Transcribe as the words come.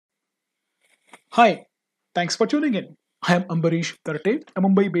Hi, thanks for tuning in. I am Ambarish Tarte, a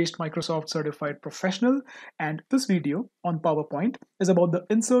Mumbai-based Microsoft certified professional, and this video on PowerPoint is about the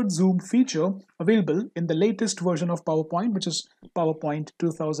Insert Zoom feature available in the latest version of PowerPoint, which is PowerPoint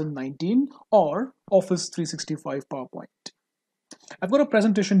 2019 or Office 365 PowerPoint. I've got a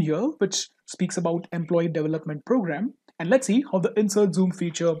presentation here which speaks about Employee Development Program, and let's see how the Insert Zoom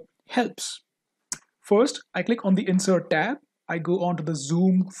feature helps. First, I click on the Insert tab. I go on to the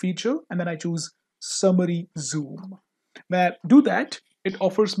Zoom feature and then I choose Summary Zoom. When I do that, it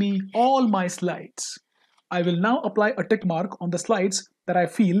offers me all my slides. I will now apply a tick mark on the slides that I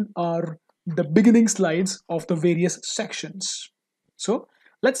feel are the beginning slides of the various sections. So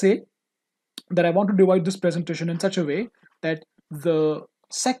let's say that I want to divide this presentation in such a way that the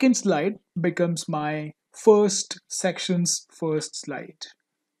second slide becomes my first section's first slide.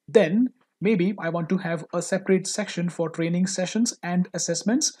 Then maybe I want to have a separate section for training sessions and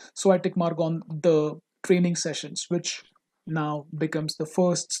assessments. So I tick mark on the training sessions, which now becomes the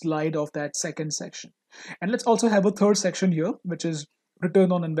first slide of that second section. And let's also have a third section here, which is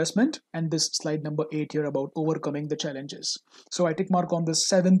return on investment, and this slide number 8 here about overcoming the challenges. So I tick mark on the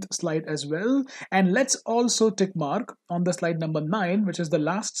seventh slide as well. And let's also tick mark on the slide number 9, which is the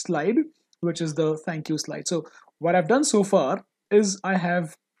last slide, which is the thank you slide. So what I've done so far is I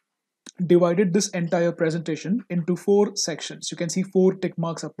have divided this entire presentation into 4 sections. You can see 4 tick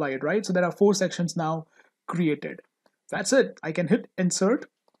marks applied, right? So there are 4 sections now created. That's it. I can hit insert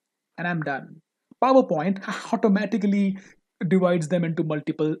and I'm done. PowerPoint automatically divides them into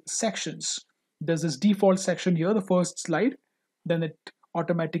multiple sections. There's this default section here, the first slide. Then it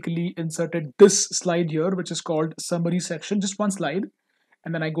automatically inserted this slide here, which is called summary section, just one slide.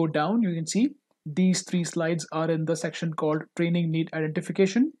 And then I go down, you can see these 3 slides are in the section called training need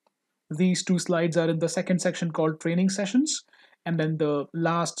identification. These 2 slides are in the second section called training sessions, and then the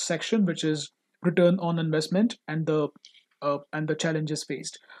last section, which is return on investment and the challenges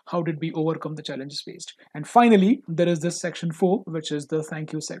faced. How did we overcome the challenges faced? And finally, there is this section 4, which is the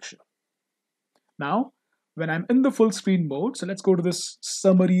thank you section. Now, when I'm in the full screen mode, so let's go to this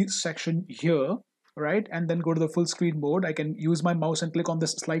summary section here, right? And then go to the full screen mode. I can use my mouse and click on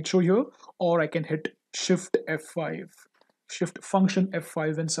this slideshow here, or I can hit Shift F5. Shift function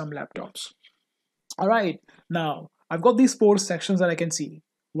F5 in some laptops. All right, now I've got these 4 sections that I can see.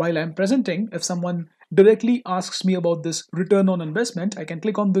 While I'm presenting, if someone directly asks me about this return on investment, I can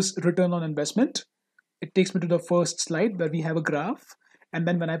click on this return on investment. It takes me to the first slide where we have a graph. And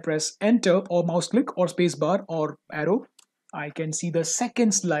then when I press enter or mouse click or space bar or arrow, I can see the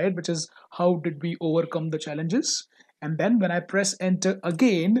second slide, which is how did we overcome the challenges. And then when I press enter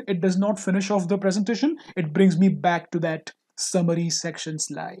again, it does not finish off the presentation. It brings me back to that summary section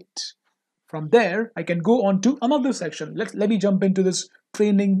slide. From there, I can go on to another section. Let me jump into this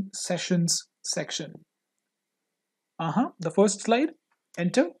training sessions section. The first slide,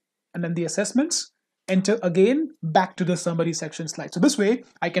 enter, and then the assessments, enter again, back to the summary section slide. So this way,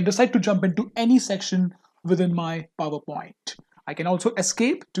 I can decide to jump into any section within my PowerPoint. I can also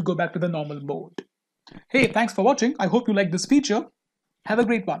escape to go back to the normal mode. Hey, thanks for watching. I hope you like this feature. Have a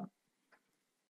great one.